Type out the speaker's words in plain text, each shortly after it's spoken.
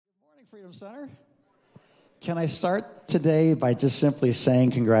Freedom Center. Can I start today by just simply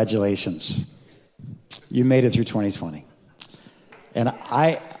saying congratulations? You made it through 2020. And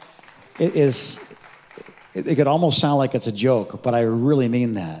it could almost sound like it's a joke, but I really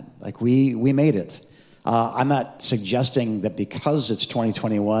mean that. Like we made it. I'm not suggesting that because it's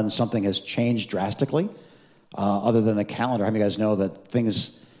 2021, something has changed drastically, other than the calendar. How many of you guys know that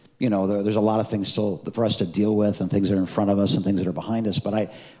things, there's a lot of things still for us to deal with and things that are in front of us and things that are behind us.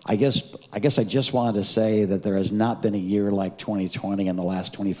 But I guess I just wanted to say that there has not been a year like 2020 in the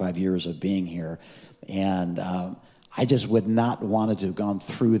last 25 years of being here. And I just would not want to have gone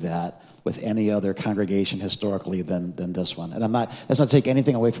through that with any other congregation historically than this one. And that's not to take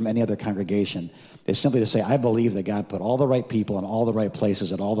anything away from any other congregation. It's simply to say I believe that God put all the right people in all the right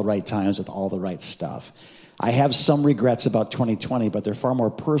places at all the right times with all the right stuff. I have some regrets about 2020, but they're far more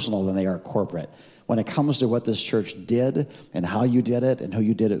personal than they are corporate. When it comes to what this church did and how you did it and who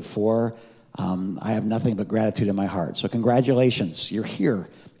you did it for, I have nothing but gratitude in my heart. So congratulations, you're here,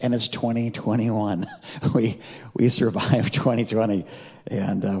 and it's 2021. We survived 2020,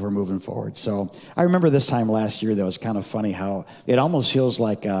 and we're moving forward. So I remember this time last year, that was kind of funny how it almost feels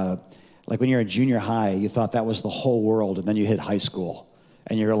like when you're in junior high, you thought that was the whole world, and then you hit high school.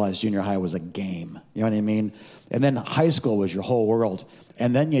 And you realize junior high was a game. You know what I mean? And then high school was your whole world.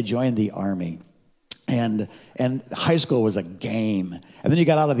 And then you joined the Army. And high school was a game. And then you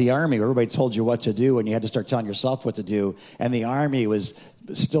got out of the Army where everybody told you what to do and you had to start telling yourself what to do. And the Army was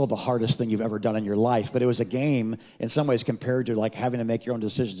still the hardest thing you've ever done in your life. But it was a game in some ways compared to like having to make your own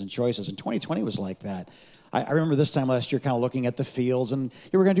decisions and choices. And 2020 was like that. I remember this time last year kind of looking at the fields and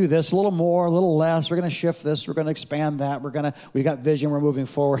we're going to do this a little more, a little less. We're going to shift this. We're going to expand that. We got vision. We're moving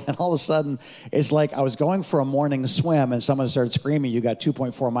forward. And all of a sudden, it's like I was going for a morning swim and someone started screaming, you got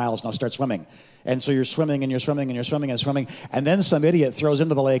 2.4 miles, now start swimming. And so you're swimming and you're swimming and you're swimming and swimming. And then some idiot throws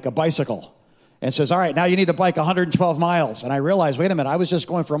into the lake a bicycle and says, all right, now you need to bike 112 miles. And I realized, wait a minute, I was just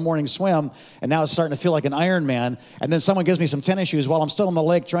going for a morning swim, and now it's starting to feel like an Ironman. And then someone gives me some tennis shoes while I'm still in the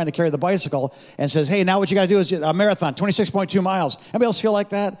lake trying to carry the bicycle and says, hey, now what you got to do is a marathon, 26.2 miles. Anybody else feel like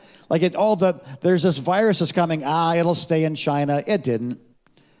that? Like there's this virus that's coming. It'll stay in China. It didn't.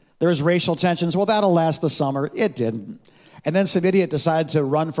 There's racial tensions. Well, that'll last the summer. It didn't. And then some idiot decided to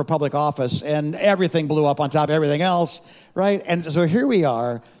run for public office, and everything blew up on top of everything else, right? And so here we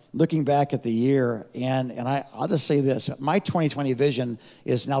are, looking back at the year, and I'll just say this. My 2020 vision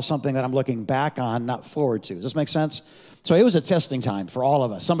is now something that I'm looking back on, not forward to. Does this make sense? So it was a testing time for all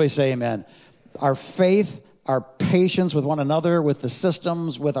of us. Somebody say amen. Our faith, our patience with one another, with the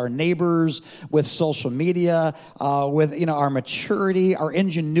systems, with our neighbors, with social media, with our maturity, our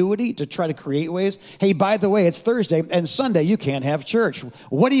ingenuity to try to create ways. Hey, by the way, it's Thursday, and Sunday you can't have church.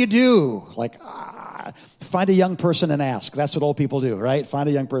 What do you do? Find a young person and ask. That's what old people do, right? Find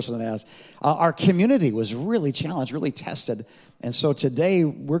a young person and ask. Our community was really challenged, really tested. And so today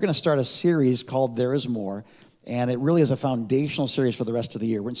we're going to start a series called There Is More. And it really is a foundational series for the rest of the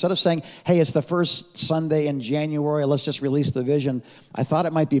year. Instead of saying, hey, it's the first Sunday in January, let's just release the vision, I thought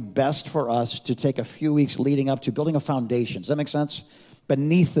it might be best for us to take a few weeks leading up to building a foundation. Does that make sense?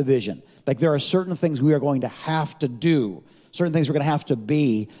 Beneath the vision. Like there are certain things we are going to have to do, certain things we're going to have to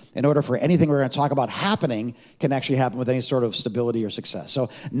be in order for anything we're going to talk about happening can actually happen with any sort of stability or success.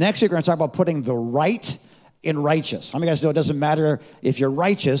 So next week we're going to talk about putting the right in righteous. How many of you guys know it doesn't matter if you're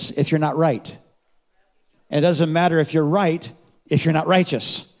righteous if you're not right? And it doesn't matter if you're right if you're not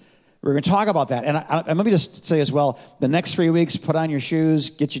righteous. We're going to talk about that. And let me just say as well, the next 3 weeks, put on your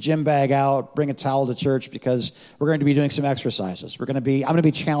shoes, get your gym bag out, bring a towel to church because we're going to be doing some exercises. I'm going to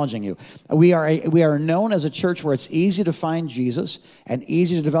be challenging you. We are known as a church where it's easy to find Jesus and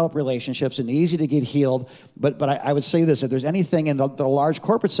easy to develop relationships and easy to get healed. But I would say this, if there's anything in the large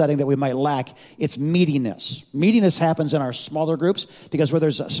corporate setting that we might lack, it's meatiness. Meatiness happens in our smaller groups because where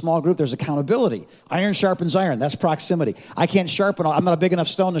there's a small group, there's accountability. Iron sharpens iron. That's proximity. I can't sharpen. I'm not a big enough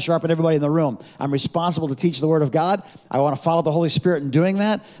stone to sharpen everybody in the room. I'm responsible to teach the Word of God. I want to follow the Holy Spirit in doing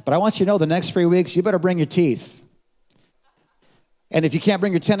that. But I want you to know the next 3 weeks, you better bring your teeth. And if you can't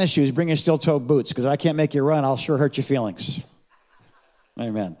bring your tennis shoes, bring your steel-toed boots, because if I can't make you run, I'll sure hurt your feelings.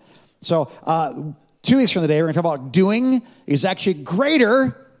 Amen. So 2 weeks from today, we're going to talk about doing is actually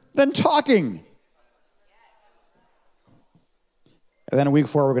greater than talking. And then in week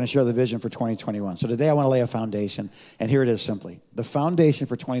 4, we're going to share the vision for 2021. So today I want to lay a foundation, and here it is simply. The foundation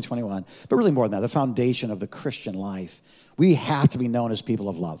for 2021, but really more than that, the foundation of the Christian life. We have to be known as people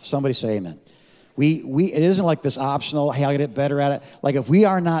of love. Somebody say amen. It isn't like this optional, hey, I'll get better at it. Like if we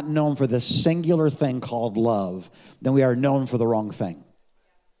are not known for this singular thing called love, then we are known for the wrong thing.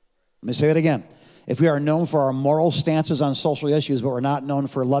 Let me say that again. if we are known for our moral stances on social issues, but we're not known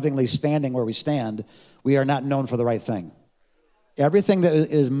for lovingly standing where we stand, we are not known for the right thing. Everything that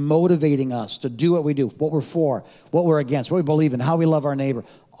is motivating us to do what we do, what we're for, what we're against, what we believe in, how we love our neighbor,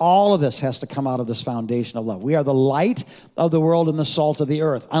 all of this has to come out of this foundation of love. We are the light of the world and the salt of the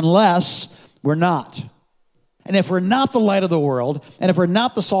earth, unless we're not. And if we're not the light of the world, and if we're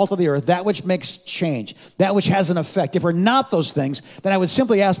not the salt of the earth, that which makes change, that which has an effect, if we're not those things, then I would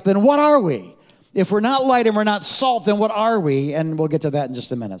simply ask, then what are we? If we're not light and we're not salt, then what are we? And we'll get to that in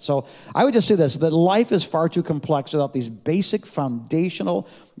just a minute. So I would just say this, that life is far too complex without these basic, foundational,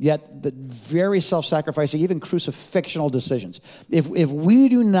 yet very self-sacrificing, even crucifixional decisions. If we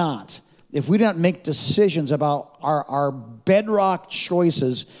do not make decisions about our bedrock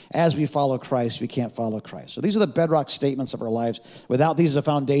choices as we follow Christ, we can't follow Christ. So these are the bedrock statements of our lives. Without these as a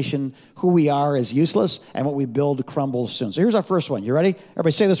foundation, who we are is useless, and what we build crumbles soon. So here's our first one. You ready?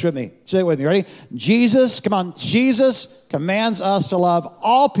 Everybody say this with me. Say it with me. Ready? Jesus commands us to love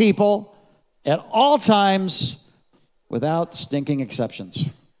all people at all times without stinking exceptions.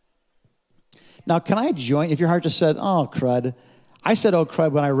 Now, can I join? If your heart just said, oh, crud. I said, oh,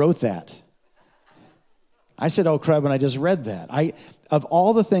 crud, when I wrote that. I said, oh, crud, when I just read that. Of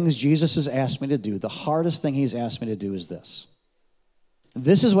all the things Jesus has asked me to do, the hardest thing he's asked me to do is this.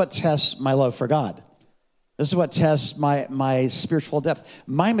 This is what tests my love for God. This is what tests my spiritual depth.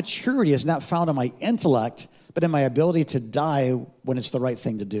 My maturity is not found in my intellect, but in my ability to die when it's the right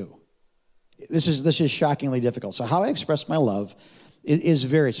thing to do. This is shockingly difficult. So how I express my love is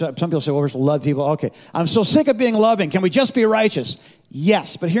varied. So some people say, well, we're supposed to love people. Okay, I'm so sick of being loving. Can we just be righteous?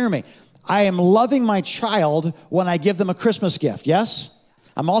 Yes, but hear me. I am loving my child when I give them a Christmas gift, yes?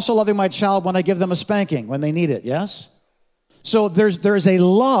 I'm also loving my child when I give them a spanking, when they need it, yes? So there's a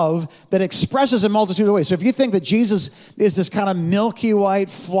love that expresses a multitude of ways. So if you think that Jesus is this kind of milky white,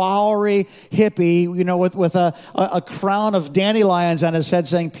 flowery hippie, with a crown of dandelions on his head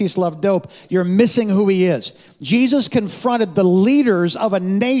saying, peace, love, dope, you're missing who he is. Jesus confronted the leaders of a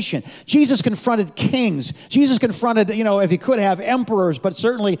nation. Jesus confronted kings. Jesus confronted, if he could have emperors, but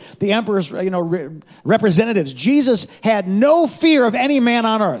certainly the emperor's, representatives. Jesus had no fear of any man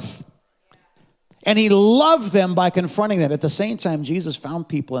on earth. And he loved them by confronting them. At the same time, Jesus found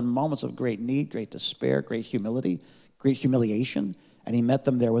people in moments of great need, great despair, great humility, great humiliation, and he met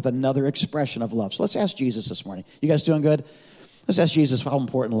them there with another expression of love. So let's ask Jesus this morning. You guys doing good? Let's ask Jesus how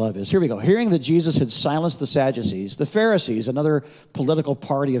important love is. Here we go. Hearing that Jesus had silenced the Sadducees, the Pharisees, another political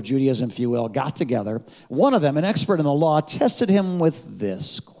party of Judaism, if you will, got together. One of them, an expert in the law, tested him with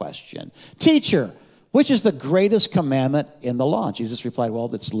this question. Teacher, which is the greatest commandment in the law? Jesus replied,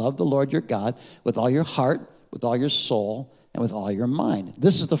 well, it's love the Lord your God with all your heart, with all your soul, and with all your mind.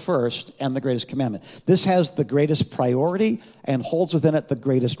 This is the first and the greatest commandment. This has the greatest priority and holds within it the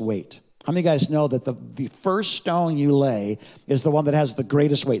greatest weight. How many of you guys know that the first stone you lay is the one that has the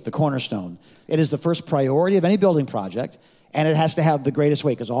greatest weight, the cornerstone? It is the first priority of any building project, and it has to have the greatest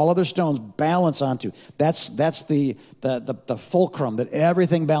weight because all other stones balance onto. That's the fulcrum that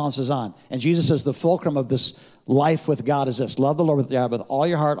everything balances on. And Jesus says the fulcrum of this life with God is this. Love the Lord with all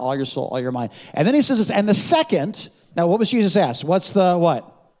your heart, all your soul, all your mind. And then he says this, and the second, now what was Jesus asked? What's the what?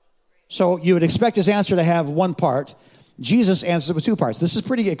 So you would expect his answer to have one part. Jesus answers it with two parts. This is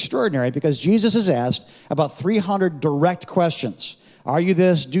pretty extraordinary because Jesus is asked about 300 direct questions. Are you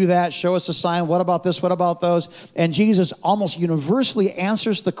this? Do that. Show us a sign. What about this? What about those? And Jesus almost universally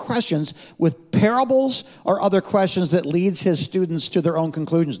answers the questions with parables or other questions that leads his students to their own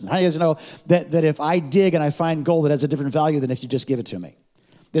conclusions. How do you guys know that if I dig and I find gold, it has a different value than if you just give it to me?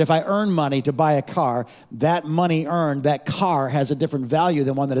 That if I earn money to buy a car, that money earned, that car has a different value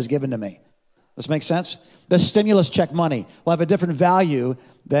than one that is given to me. This makes sense? The stimulus check money will have a different value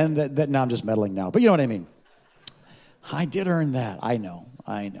than that. Now I'm just meddling now, but you know what I mean. I did earn that. I know.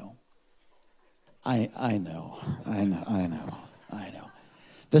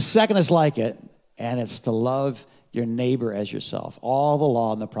 The second is like it, and it's to love your neighbor as yourself. All the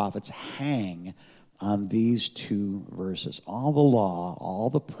law and the prophets hang on these two verses. All the law,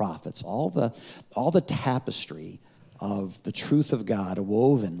 all the prophets, all the tapestry of the truth of God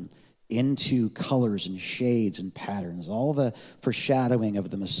woven into colors and shades and patterns, all the foreshadowing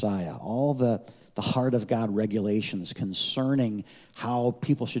of the Messiah, all the heart of God regulations concerning how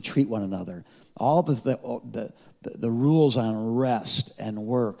people should treat one another, all the rules on rest and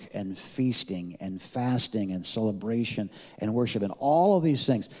work and feasting and fasting and celebration and worship and all of these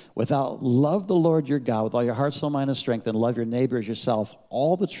things. Without love the Lord your God with all your heart, soul, mind, and strength, and love your neighbor as yourself,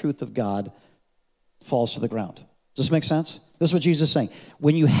 all the truth of God falls to the ground. Does this make sense? This is what Jesus is saying.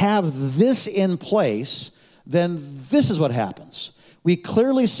 When you have this in place, then this is what happens. we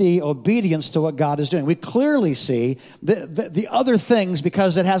clearly see obedience to what God is doing. We clearly see the other things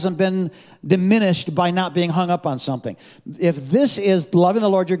because it hasn't been diminished by not being hung up on something. If this is loving the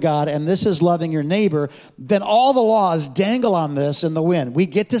Lord your God and this is loving your neighbor, then all the laws dangle on this in the wind. We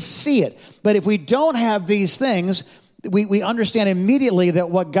get to see it. But if we don't have these things, we understand immediately that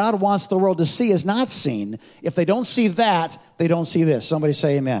what God wants the world to see is not seen. If they don't see that, they don't see this. Somebody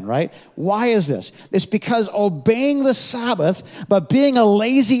say amen, right? Why is this? It's because obeying the Sabbath, but being a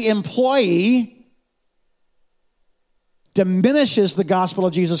lazy employee diminishes the gospel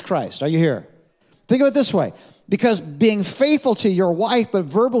of Jesus Christ. Are you here? Think of it this way. Because being faithful to your wife, but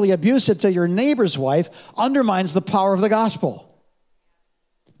verbally abusive to your neighbor's wife, undermines the power of the gospel.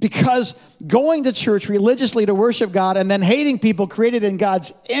 Because going to church religiously to worship God and then hating people created in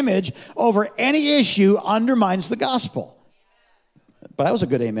God's image over any issue undermines the gospel. But that was a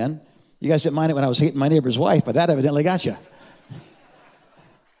good amen. You guys didn't mind it when I was hating my neighbor's wife, but that evidently got you.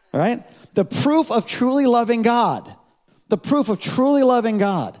 All right? The proof of truly loving God,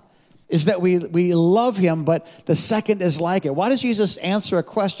 is that we love him, but the second is like it. Why does Jesus answer a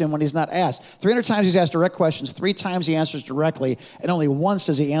question when he's not asked? 300 times he's asked direct questions. 3 times he answers directly. And only once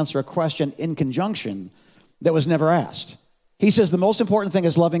does he answer a question in conjunction that was never asked. He says the most important thing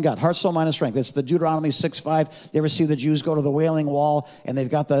is loving God. Heart, soul, mind, and strength. It's the Deuteronomy 6:5. You ever see the Jews go to the Wailing Wall and they've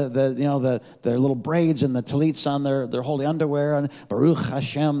got their little braids and the tallits on their holy underwear and Baruch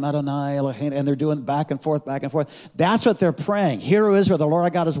Hashem Adonai Eloheinu, and they're doing back and forth. That's what they're praying. Hear, O Israel, the Lord our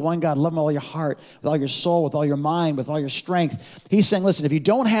God is one God. Love him with all your heart, with all your soul, with all your mind, with all your strength. He's saying, listen, if you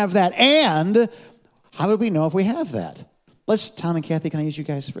don't have that, and how do we know if we have that? Tom and Kathy, can I use you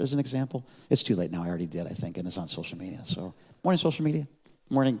guys as an example? It's too late now. I already did, I think, and it's on social media. So, morning social media,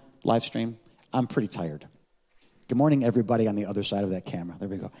 morning live stream. I'm pretty tired. Good morning, everybody on the other side of that camera. There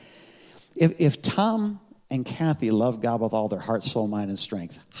we go. If Tom and Kathy love God with all their heart, soul, mind, and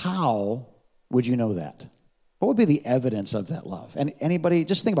strength, how would you know that? What would be the evidence of that love? And anybody,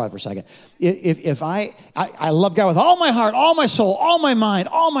 just think about it for a second. If I love God with all my heart, all my soul, all my mind,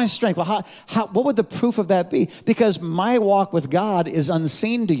 all my strength, well, what would the proof of that be? Because my walk with God is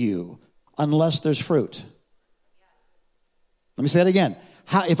unseen to you unless there's fruit. Let me say that again.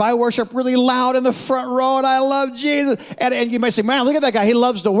 If I worship really loud in the front row and I love Jesus, and you might say, man, look at that guy. He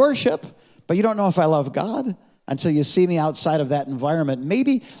loves to worship. But you don't know if I love God until you see me outside of that environment.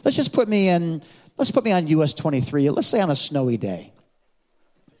 Maybe, let's put me on US 23. Let's say on a snowy day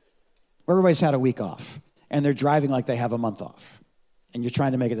where everybody's had a week off and they're driving like they have a month off and you're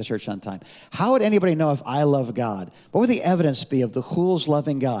trying to make it to church on time. How would anybody know if I love God? What would the evidence be of the Who's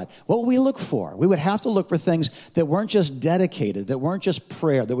loving God? What would we look for? We would have to look for things that weren't just dedicated, that weren't just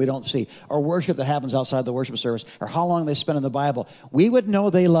prayer that we don't see, or worship that happens outside the worship service, or how long they spend in the Bible. We would know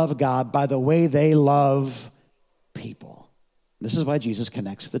they love God by the way they love people. This is why Jesus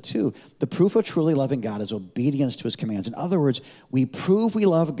connects the two. The proof of truly loving God is obedience to his commands. In other words, we prove we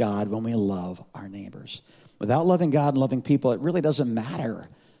love God when we love our neighbors. Without loving God and loving people, it really doesn't matter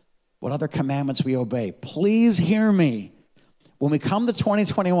what other commandments we obey. Please hear me. When we come to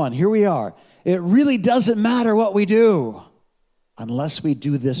 2021, here we are. It really doesn't matter what we do unless we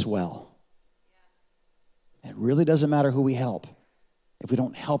do this well. It really doesn't matter who we help if we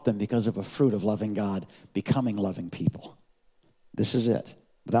don't help them because of a fruit of loving God, becoming loving people. This is it.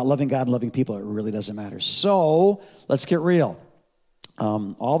 Without loving God and loving people, it really doesn't matter. So let's get real.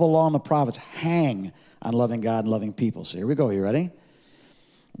 All the law and the prophets hang on loving God and loving people. So here we go. You ready?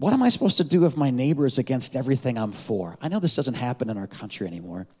 What am I supposed to do if my neighbor is against everything I'm for? I know this doesn't happen in our country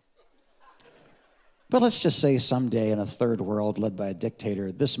anymore. But let's just say someday in a third world led by a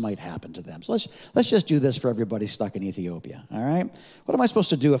dictator, this might happen to them. So let's just do this for everybody stuck in Ethiopia, all right? What am I supposed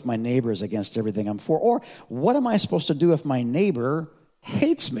to do if my neighbor is against everything I'm for? Or what am I supposed to do if my neighbor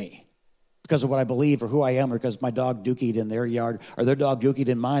hates me because of what I believe or who I am, or because my dog dookied in their yard or their dog dookied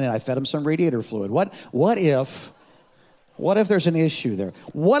in mine and I fed him some radiator fluid? What if there's an issue there?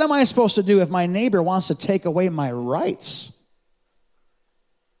 What am I supposed to do if my neighbor wants to take away my rights?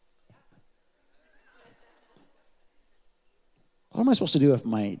 What am I supposed to do if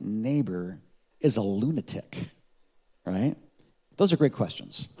my neighbor is a lunatic, right? Those are great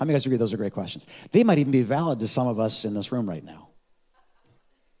questions. How many of you guys agree those are great questions? They might even be valid to some of us in this room right now.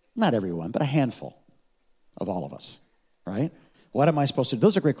 Not everyone, but a handful of all of us, right? What am I supposed to do?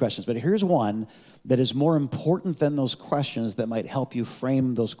 Those are great questions, but here's one that is more important than those questions that might help you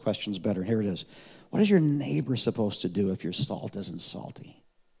frame those questions better. Here it is. What is your neighbor supposed to do if your salt isn't salty?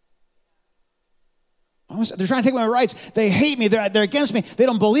 They're trying to take away my rights. They hate me. They're against me. They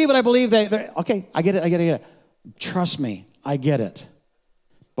don't believe what I believe. Okay, I get it. Trust me, I get it.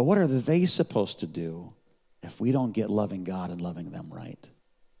 But what are they supposed to do if if we don't get loving God and loving them right?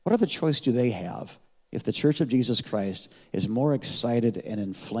 What other choice do they have if the Church of Jesus Christ is more excited and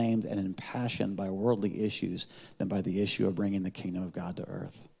inflamed and impassioned by worldly issues than by the issue of bringing the kingdom of God to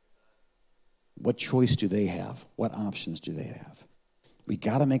earth? What choice do they have? What options do they have? We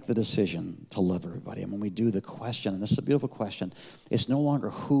got to make the decision to love everybody. And when we do, the question, and this is a beautiful question, it's no longer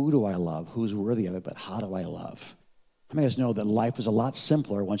who do I love, who's worthy of it, but how do I love? How many of us know that life is a lot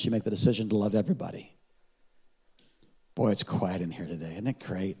simpler once you make the decision to love everybody? Boy, it's quiet in here today. Isn't it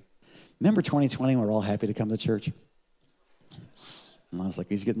great? Remember 2020 when we're all happy to come to church? And I was like,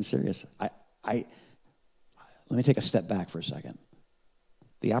 he's getting serious. Let me take a step back for a second.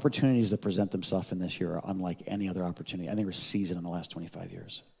 The opportunities that present themselves in this year are unlike any other opportunity. I think we're seasoned in the last 25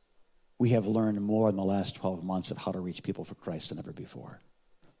 years. We have learned more in the last 12 months of how to reach people for Christ than ever before.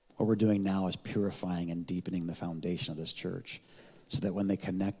 What we're doing now is purifying and deepening the foundation of this church so that when they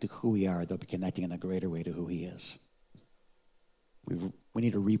connect to who we are, they'll be connecting in a greater way to who he is. We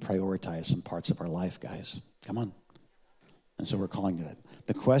need to reprioritize some parts of our life, guys. Come on. And so we're calling to it.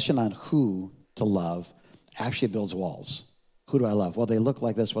 The question on who to love actually builds walls. Who do I love? Well, they look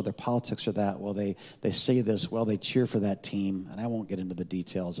like this. Well, their politics are that. Well, they say this. Well, they cheer for that team. And I won't get into the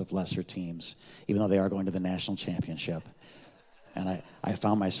details of lesser teams, even though they are going to the national championship. And I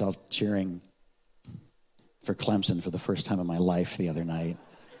found myself cheering for Clemson for the first time in my life the other night.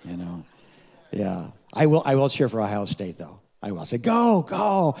 You know, yeah. I will cheer for Ohio State, though. I will say, go,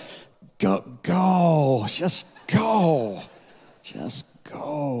 go, go, go. Just go. Just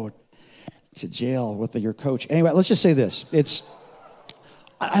go to jail with your coach. Anyway, let's just say this.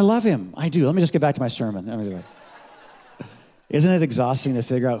 I love him. I do. Let me just get back to my sermon. Isn't it exhausting to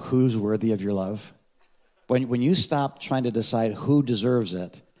figure out who's worthy of your love? When you stop trying to decide who deserves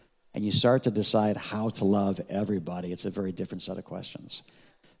it and you start to decide how to love everybody, it's a very different set of questions.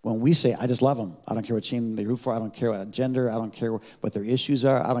 When we say, I just love them. I don't care what team they root for. I don't care what gender. I don't care what their issues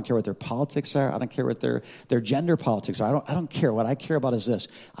are. I don't care what their politics are. I don't care what their gender politics are. I don't care. What I care about is this.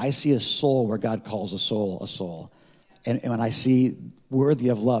 I see a soul where God calls a soul a soul. And when I see worthy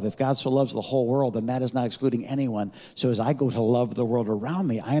of love, if God so loves the whole world, then that is not excluding anyone. So as I go to love the world around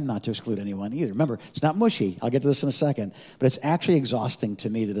me, I am not to exclude anyone either. Remember, it's not mushy. I'll get to this in a second. But it's actually exhausting to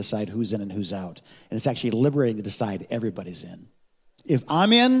me to decide who's in and who's out. And it's actually liberating to decide everybody's in. If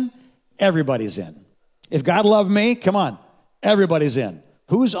I'm in, everybody's in. If God loved me, come on, everybody's in.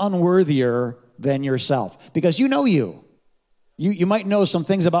 Who's unworthier than yourself? Because you know you. You might know some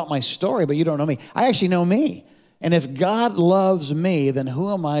things about my story, but you don't know me. I actually know me. And if God loves me, then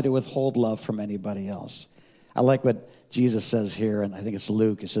who am I to withhold love from anybody else? I like what Jesus says here, and I think it's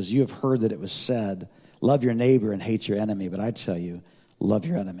Luke. It says, you have heard that it was said, love your neighbor and hate your enemy. But I tell you, love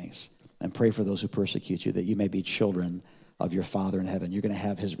your enemies and pray for those who persecute you, that you may be children of your Father in heaven. You're going to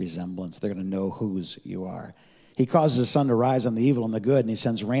have his resemblance. They're going to know whose you are. He causes his sun to rise on the evil and the good, and he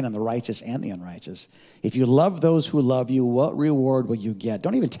sends rain on the righteous and the unrighteous. If you love those who love you, what reward will you get?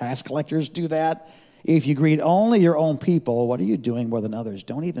 Don't even tax collectors do that. If you greet only your own people, what are you doing more than others?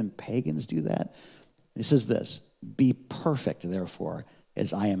 Don't even pagans do that? He says this, be perfect, therefore,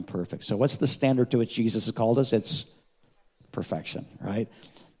 as I am perfect. So what's the standard to which Jesus has called us? It's perfection, right?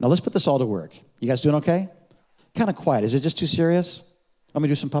 Now let's put this all to work. You guys doing okay? Kind of quiet. Is it just too serious? Want me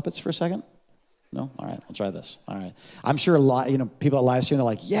to do some puppets for a second? No? All right, I'll try this. All right. I'm sure people at live stream, they're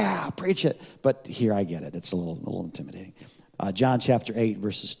like, yeah, preach it. But here, I get it. It's a little intimidating. John chapter 8,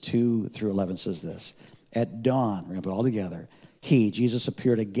 verses 2 through 11 says this. At dawn, we're going to put it all together, Jesus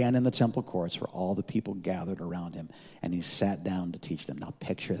appeared again in the temple courts where all the people gathered around him, and he sat down to teach them. Now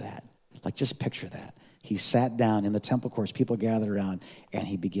picture that. Just picture that. He sat down in the temple courts, people gathered around, and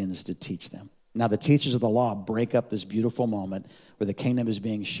he begins to teach them. Now, the teachers of the law break up this beautiful moment where the kingdom is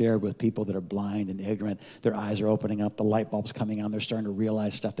being shared with people that are blind and ignorant. Their eyes are opening up. The light bulb's coming on. They're starting to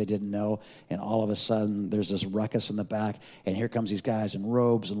realize stuff they didn't know. And all of a sudden, there's this ruckus in the back. And here comes these guys in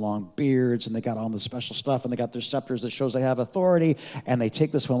robes and long beards. And they got all the special stuff. And they got their scepters that shows they have authority. And they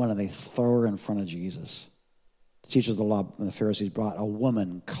take this woman and they throw her in front of Jesus. The teachers of the law and the Pharisees brought a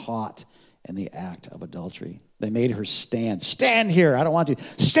woman caught in the act of adultery. They made her stand. Stand here. I don't want to.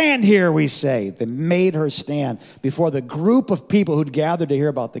 Stand here, we say. They made her stand before the group of people who'd gathered to hear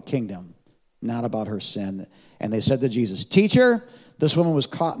about the kingdom, not about her sin. And they said to Jesus, Teacher, this woman was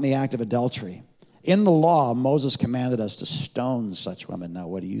caught in the act of adultery. In the law, Moses commanded us to stone such women. Now,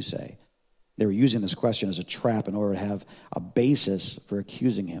 what do you say? They were using this question as a trap in order to have a basis for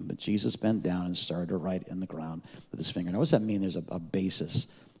accusing him. But Jesus bent down and started to write in the ground with his finger. Now, what does that mean? There's a basis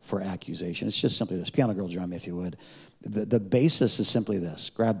for accusation. It's just simply this. Piano girl drum, if you would. The basis is simply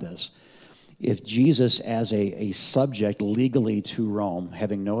this. Grab this. If Jesus, as a subject legally to Rome,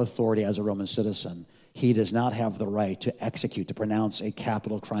 having no authority as a Roman citizen, he does not have the right to execute, to pronounce a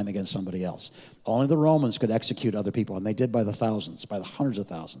capital crime against somebody else. Only the Romans could execute other people, and they did by the thousands, by the hundreds of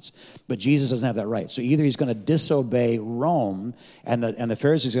thousands. But Jesus doesn't have that right. So either he's going to disobey Rome, and the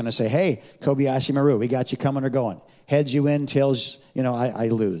Pharisees are going to say, hey, Kobayashi Maru, we got you coming or going. Heads you in, tails, I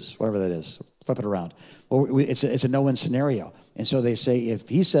lose, whatever that is. Flip it around. Well, it's a no-win scenario. And so they say, if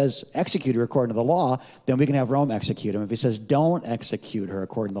he says execute her according to the law, then we can have Rome execute him. If he says don't execute her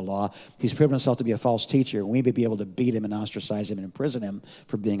according to the law, he's proven himself to be a false teacher, and we may be able to beat him and ostracize him and imprison him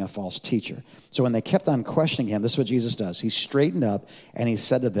for being a false teacher. So when they kept on questioning him, this is what Jesus does. He straightened up, and he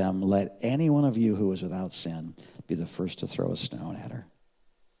said to them, let any one of you who is without sin be the first to throw a stone at her.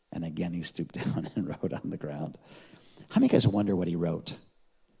 And again, he stooped down and wrote on the ground. How many guys wonder what he wrote?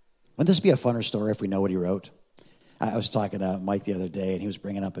 Wouldn't this be a funner story if we know what he wrote? I was talking to Mike the other day, and he was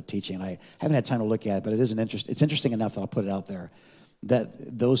bringing up a teaching, and I haven't had time to look at it, but it's interesting enough that I'll put it out there,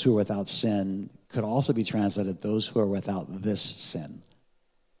 that those who are without sin could also be translated those who are without this sin.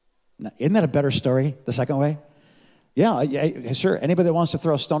 Now, isn't that a better story, the second way? Yeah, sure. Anybody that wants to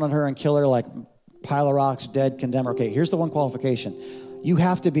throw a stone on her and kill her, like pile of rocks, dead, condemn her. Okay, here's the one qualification. You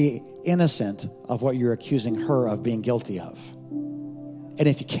have to be innocent of what you're accusing her of being guilty of. And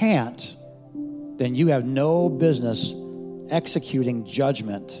if you can't, then you have no business executing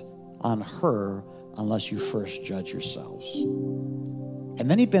judgment on her unless you first judge yourselves. And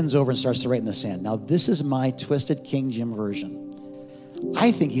then he bends over and starts to write in the sand. Now, this is my twisted King Jim version.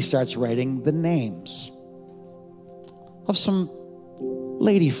 I think he starts writing the names of some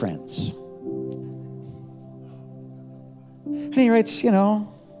lady friends. And he writes, I'm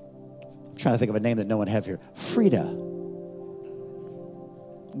trying to think of a name that no one have here. Frida.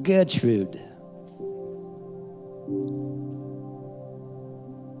 Gertrude.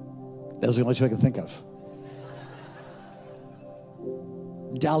 That was the only two I could think of.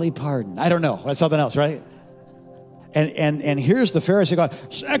 Dolly Parton. I don't know. That's something else, right? And here's the Pharisee going,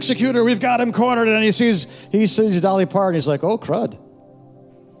 execute her, we've got him cornered. And he sees Dolly Parton. He's like, oh, crud.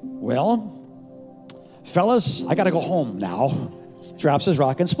 Well, fellas, I got to go home now. Drops his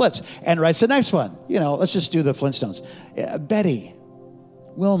rock and splits. And writes the next one. Let's just do the Flintstones. Betty,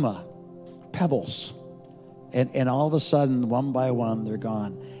 Wilma, Pebbles. And all of a sudden, one by one, they're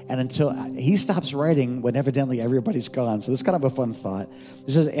gone. And until he stops writing when evidently everybody's gone. So this is kind of a fun thought.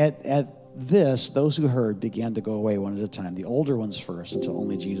 This is at this, those who heard began to go away one at a time. The older ones first, until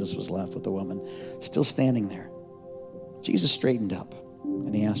only Jesus was left with the woman still standing there. Jesus straightened up,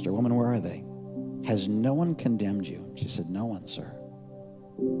 and he asked her, woman, where are they? Has no one condemned you? She said, no one, sir.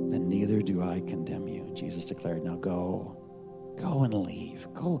 Then neither do I condemn you. Jesus declared, now go and leave.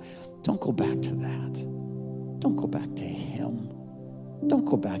 Go. Don't go back to that. Don't go back to him. Don't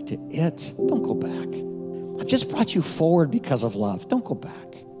go back to it. Don't go back. I've just brought you forward because of love. Don't go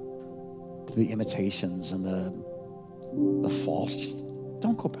back to the imitations and the false. Just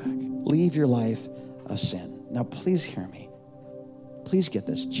don't go back. Leave your life of sin. Now, please hear me. Please get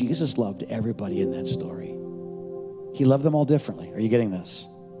this. Jesus loved everybody in that story. He loved them all differently. Are you getting this?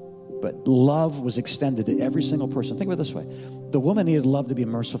 But love was extended to every single person. Think of it this way. The woman needed love to be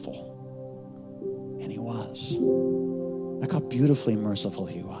merciful. And he was. Look how beautifully merciful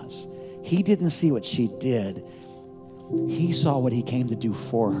he was. He didn't see what she did. He saw what he came to do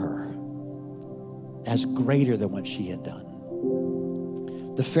for her as greater than what she had done.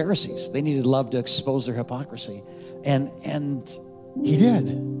 The Pharisees, they needed love to expose their hypocrisy. And he did.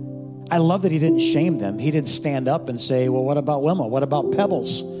 I love that he didn't shame them. He didn't stand up and say, well, what about Wilma? What about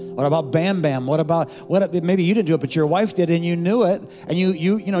Pebbles? What about Bam Bam? Maybe you didn't do it, but your wife did, and you knew it. And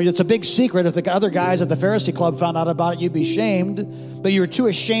you know, it's a big secret. If the other guys at the Pharisee club found out about it, you'd be shamed. But you were too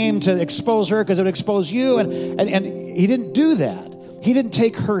ashamed to expose her because it would expose you. And he didn't do that. He didn't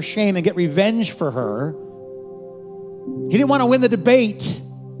take her shame and get revenge for her. He didn't want to win the debate.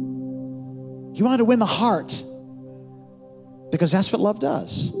 He wanted to win the heart. Because that's what love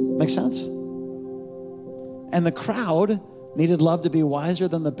does. Make sense? And the crowd needed love to be wiser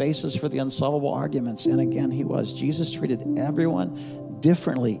than the basis for the unsolvable arguments. And again, he was. Jesus treated everyone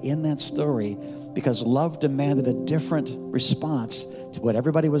differently in that story because love demanded a different response to what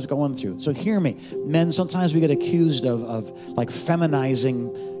everybody was going through. So hear me. Men, sometimes we get accused of like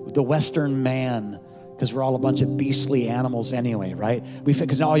feminizing the Western man because we're all a bunch of beastly animals anyway, right?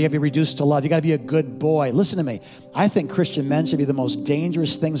 Because you have to be reduced to love. You got to be a good boy. Listen to me. I think Christian men should be the most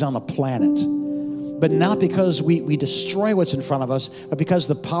dangerous things on the planet. But not because we destroy what's in front of us, but because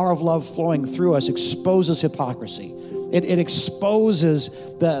the power of love flowing through us exposes hypocrisy. It exposes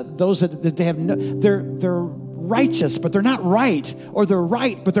those that they have they're righteous, but they're not right, or they're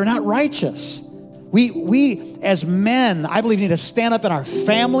right, but they're not righteous. We as men, I believe, need to stand up in our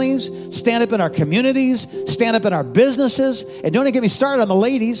families, stand up in our communities, stand up in our businesses. And don't even get me started on the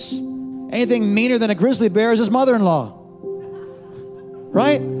ladies. Anything meaner than a grizzly bear is his mother-in-law.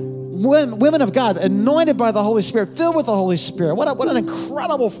 Right? Women of God, anointed by the Holy Spirit, filled with the Holy Spirit. What an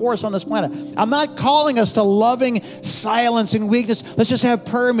incredible force on this planet. I'm not calling us to loving silence and weakness. Let's just have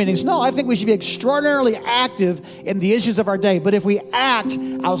prayer meetings. No, I think we should be extraordinarily active in the issues of our day. But if we act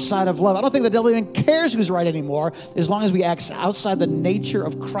outside of love, I don't think the devil even cares who's right anymore, as long as we act outside the nature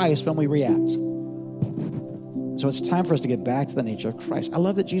of Christ when we react. So it's time for us to get back to the nature of Christ. I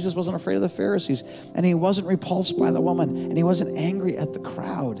love that Jesus wasn't afraid of the Pharisees, and he wasn't repulsed by the woman, and he wasn't angry at the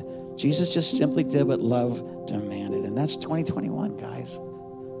crowd. Jesus just simply did what love demanded. And that's 2021, guys.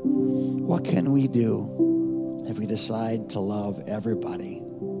 What can we do if we decide to love everybody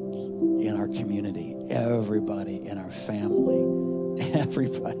in our community, everybody in our family,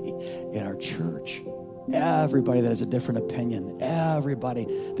 everybody in our church, everybody that has a different opinion, everybody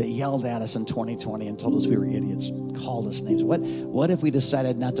that yelled at us in 2020 and told us we were idiots, called us names? What if we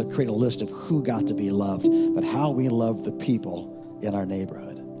decided not to create a list of who got to be loved, but how we love the people in our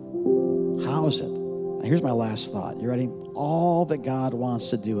neighborhood? How is it? Now, here's my last thought. You ready? All that God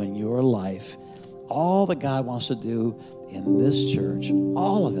wants to do in your life, all that God wants to do in this church,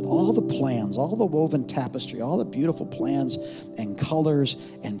 all of it, all the plans, all the woven tapestry, all the beautiful plans and colors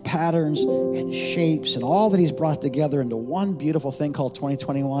and patterns and shapes and all that he's brought together into one beautiful thing called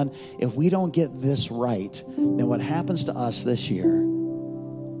 2021, if we don't get this right, then what happens to us this year,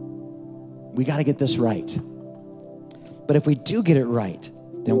 we got to get this right. But if we do get it right,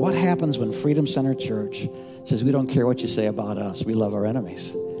 then what happens when Freedom Center Church says, we don't care what you say about us, we love our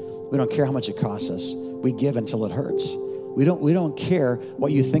enemies. We don't care how much it costs us. We give until it hurts. We don't care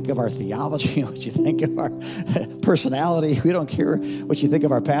what you think of our theology, what you think of our personality. We don't care what you think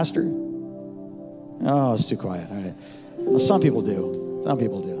of our pastor. Oh, it's too quiet. All right. Well, some people do. Some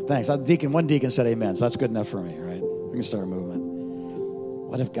people do. Thanks. One deacon said amen, so that's good enough for me, right? We can start a movement.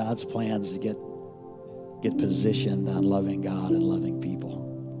 What if God's plans get positioned on loving God and loving people?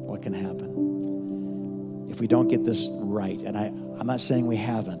 What can happen? If we don't get this right, and I'm not saying we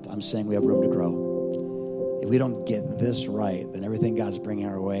haven't, I'm saying we have room to grow. If we don't get this right, then everything God's bringing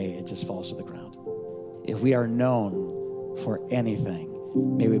our way, it just falls to the ground. If we are known for anything,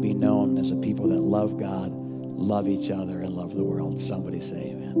 may we be known as a people that love God, love each other, and love the world. Somebody say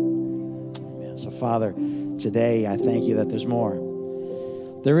amen. Amen. So, Father, today I thank you that there's more.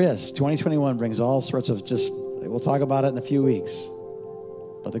 There is. 2021 brings all sorts of we'll talk about it in a few weeks.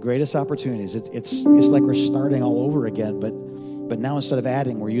 But the greatest opportunities, it's like we're starting all over again, but now instead of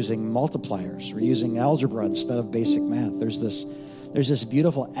adding, we're using multipliers. We're using algebra instead of basic math. There's this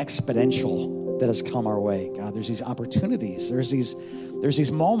beautiful exponential that has come our way. God, there's these opportunities. There's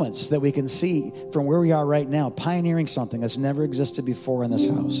these moments that we can see from where we are right now, pioneering something that's never existed before in this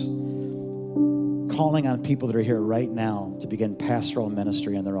house. Calling on people that are here right now to begin pastoral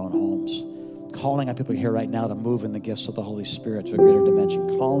ministry in their own homes. Calling on people here right now to move in the gifts of the Holy Spirit to a greater dimension.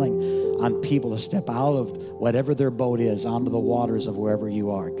 Calling on people to step out of whatever their boat is onto the waters of wherever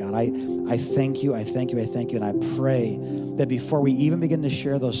you are. God, I thank you, and I pray that before we even begin to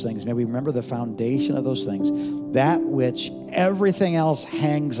share those things, may we remember the foundation of those things. That which everything else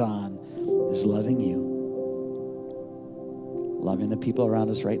hangs on is loving you. Loving the people around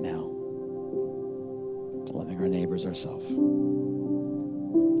us right now. Loving our neighbors, ourselves.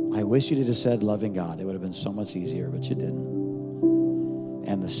 I wish you'd have just said loving God. It would have been so much easier, but you didn't.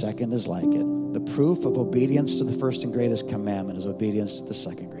 And the second is like it. The proof of obedience to the first and greatest commandment is obedience to the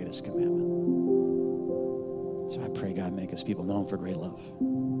second greatest commandment. So I pray, God, make us people known for great love.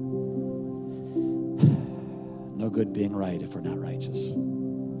 No good being right if we're not righteous.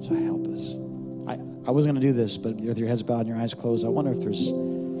 So help us. I wasn't going to do this, but with your heads bowed and your eyes closed, I wonder if there's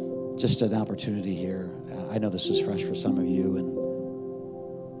just an opportunity here. I know this is fresh for some of you, and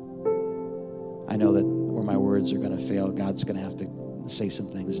I know that where my words are going to fail, God's going to have to say some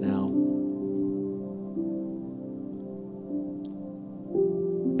things now.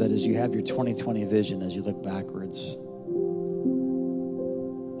 That as you have your 2020 vision, as you look backwards,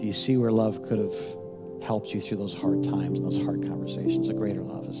 do you see where love could have helped you through those hard times and those hard conversations? A greater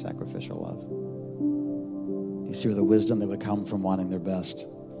love, a sacrificial love. Do you see where the wisdom that would come from wanting their best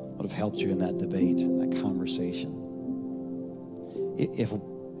would have helped you in that debate, that conversation? If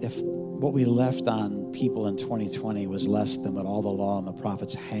what we left on people in 2020 was less than what all the law and the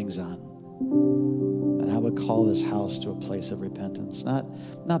prophets hangs on, then I would call this house to a place of repentance.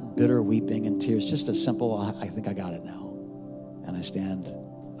 Not bitter weeping and tears, just a simple, I think I got it now. And I stand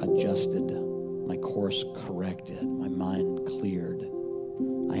adjusted, my course corrected, my mind cleared.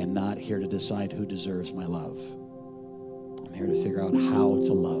 I am not here to decide who deserves my love. I'm here to figure out how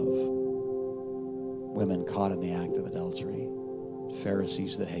to love women caught in the act of adultery,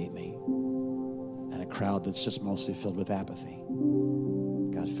 Pharisees that hate me, and a crowd that's just mostly filled with apathy.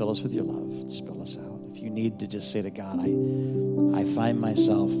 God, fill us with your love. Spill us out. If you need to just say to God, I find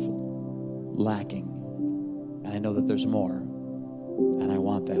myself lacking, and I know that there's more, and I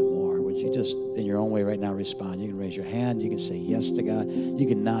want that more. Would you just, in your own way right now, respond? You can raise your hand. You can say yes to God. You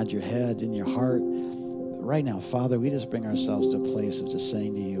can nod your head in your heart. Right now, Father, we just bring ourselves to a place of just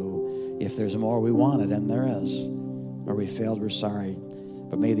saying to you, if there's more, we want it, and there is. Or we failed, we're sorry.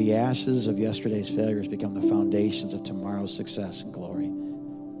 But may the ashes of yesterday's failures become the foundations of tomorrow's success and glory.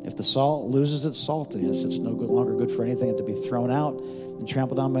 If the salt loses its saltiness, it's no longer good for anything to be thrown out and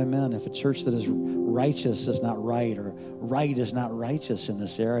trampled on by men. If a church that is righteous is not right, or right is not righteous in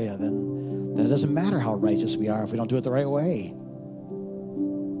this area, then it doesn't matter how righteous we are if we don't do it the right way.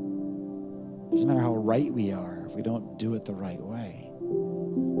 It doesn't matter how right we are if we don't do it the right way.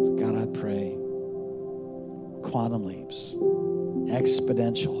 So God, I pray, quantum leaps,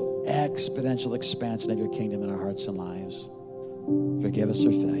 exponential expansion of your kingdom in our hearts and lives. Forgive us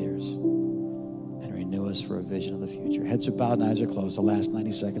our failures and renew us for a vision of the future. Heads are bowed and eyes are closed. The last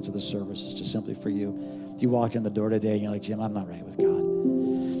 90 seconds of the service is just simply for you. If you walked in the door today and you're like, Jim, I'm not right with God.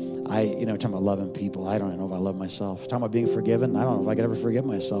 Talking about loving people, I don't know if I love myself. Talking about being forgiven, I don't know if I could ever forgive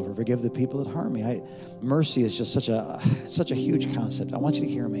myself or forgive the people that harm me. Mercy is just such a huge concept. I want you to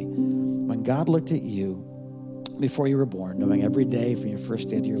hear me. When God looked at you before you were born, knowing every day from your first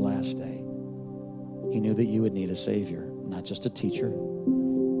day to your last day, he knew that you would need a Savior, not just a teacher,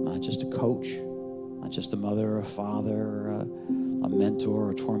 not just a coach, not just a mother or a father or a mentor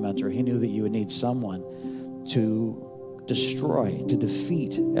or a tormentor. He knew that you would need someone to destroy, to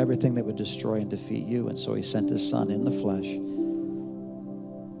defeat everything that would destroy and defeat you. And so he sent his son in the flesh,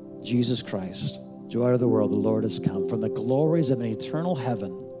 Jesus Christ, joy of the world. The Lord has come from the glories of an eternal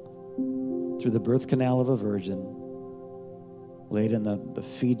heaven through the birth canal of a virgin, laid in the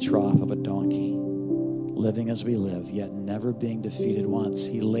feed trough of a donkey, living as we live, yet never being defeated once.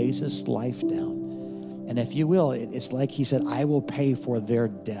 He lays his life down. And if you will, it's like he said, I will pay for their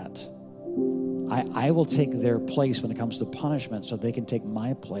debt. I will take their place when it comes to punishment so they can take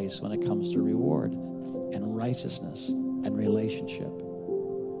my place when it comes to reward and righteousness and relationship.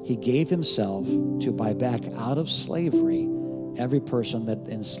 He gave himself to buy back out of slavery every person that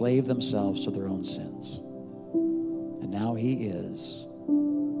enslaved themselves to their own sins. And now he is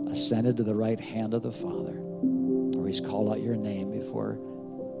ascended to the right hand of the Father, where he's called out your name before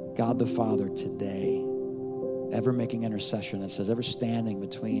God the Father today, ever making intercession, it says, ever standing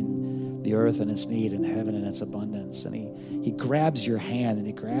between the earth and its need and heaven and its abundance. And he grabs your hand, and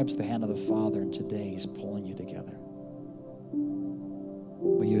he grabs the hand of the Father, and today he's pulling you together.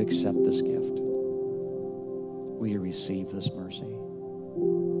 Will you accept this gift? Will you receive this mercy?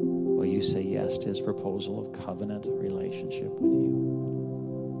 Will you say yes to his proposal of covenant relationship with you?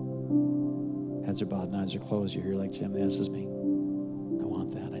 Heads are bowed and eyes are closed. You're here like, Jim, this is me. I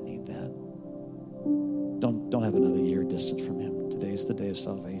want that. I need that. Don't have another year distant from him. Today's the day of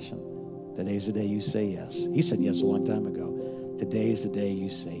salvation. Today's the day you say yes. He said yes a long time ago. Today's the day you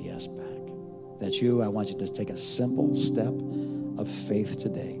say yes back. If that's you, I want you to just take a simple step of faith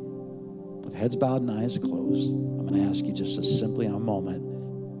today. With heads bowed and eyes closed, I'm going to ask you just to simply in a moment,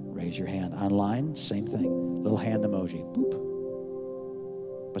 raise your hand. Online, same thing. Little hand emoji. Boop.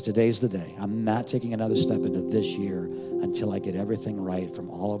 But today's the day. I'm not taking another step into this year until I get everything right from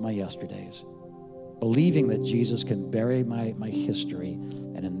all of my yesterdays. Believing that Jesus can bury my history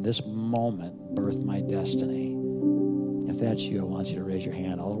and in this moment birth my destiny. If that's you, I want you to raise your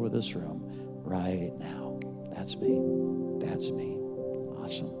hand all over this room right now. That's me. That's me.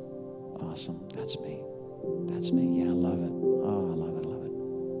 Awesome. Awesome. That's me. That's me. Yeah, I love it. Oh, I love it. I love it.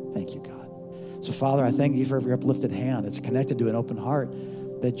 Thank you, God. So, Father, I thank you for every uplifted hand. It's connected to an open heart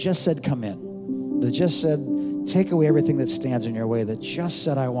that just said, come in. That just said, take away everything that stands in your way. That just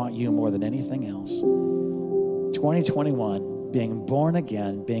said, I want you more than anything else. 2021, being born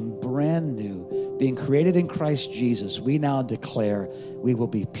again, being brand new, being created in Christ Jesus, we now declare we will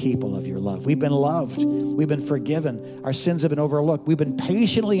be people of your love. We've been loved. We've been forgiven. Our sins have been overlooked. We've been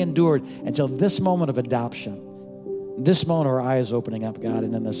patiently endured until this moment of adoption. This moment our eyes opening up, God,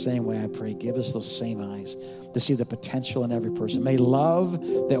 and in the same way I pray, give us those same eyes to see the potential in every person. May love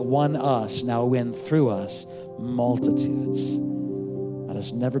that won us now win through us multitudes. Let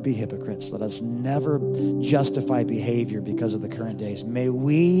us never be hypocrites. Let us never justify behavior because of the current days. May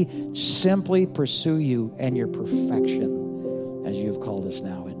we simply pursue you and your perfection as you have called us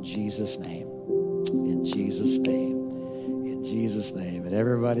now. In Jesus' name. In Jesus' name. In Jesus' name. And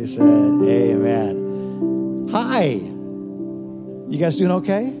everybody said, amen. Hi. You guys doing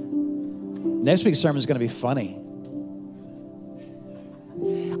okay? Next week's sermon is going to be funny.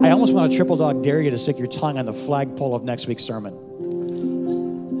 I almost want to triple dog dare you to stick your tongue on the flagpole of next week's sermon.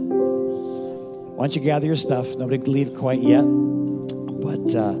 Why don't you gather your stuff? Nobody leave quite yet.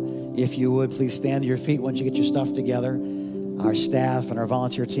 But if you would, please stand to your feet once you get your stuff together. Our staff and our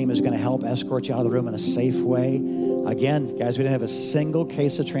volunteer team is going to help escort you out of the room in a safe way. Again, guys, we didn't have a single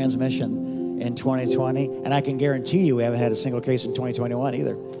case of transmission in 2020. And I can guarantee you we haven't had a single case in 2021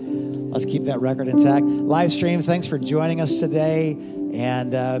 either. Let's keep that record intact. Live stream, thanks for joining us today.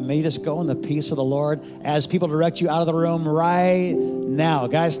 And may you just go in the peace of the Lord as people direct you out of the room right now.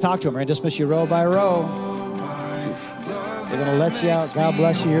 Guys, talk to them. We're going to dismiss you row by row. We're going to let you out. God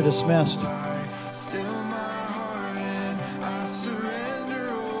bless you. You're dismissed.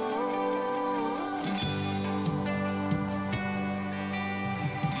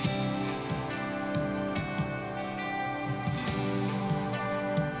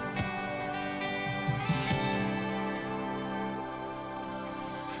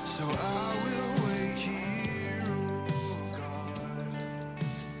 So I will